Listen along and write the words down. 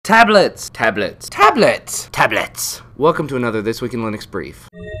Tablets! Tablets! Tablets! Tablets! Welcome to another This Week in Linux brief.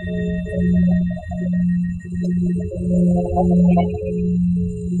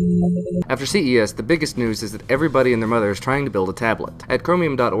 After CES, the biggest news is that everybody and their mother is trying to build a tablet. At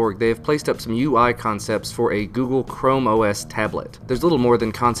chromium.org, they have placed up some UI concepts for a Google Chrome OS tablet. There's little more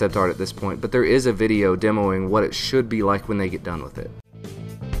than concept art at this point, but there is a video demoing what it should be like when they get done with it.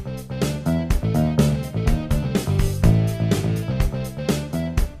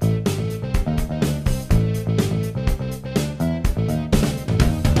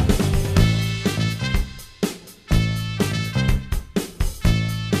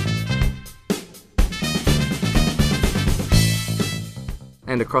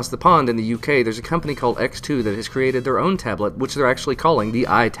 And across the pond in the UK, there's a company called X2 that has created their own tablet, which they're actually calling the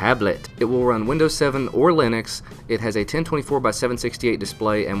iTablet. It will run Windows 7 or Linux. It has a 1024 by 768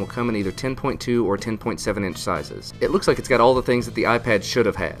 display and will come in either 10.2 or 10.7 inch sizes. It looks like it's got all the things that the iPad should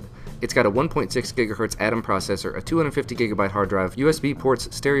have had. It's got a 1.6 GHz Atom processor, a 250 GB hard drive, USB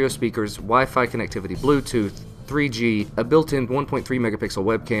ports, stereo speakers, Wi-Fi connectivity, Bluetooth, 3G, a built-in 1.3 megapixel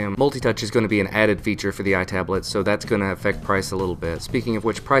webcam. Multi-touch is going to be an added feature for the iTablet, so that's going to affect price a little bit. Speaking of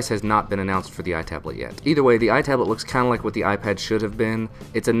which, price has not been announced for the iTablet yet. Either way, the iTablet looks kind of like what the iPad should have been.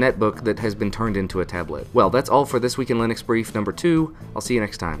 It's a netbook that has been turned into a tablet. Well, that's all for This Week in Linux brief number 2. I'll see you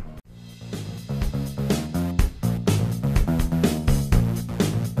next time.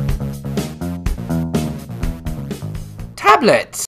 Tablets!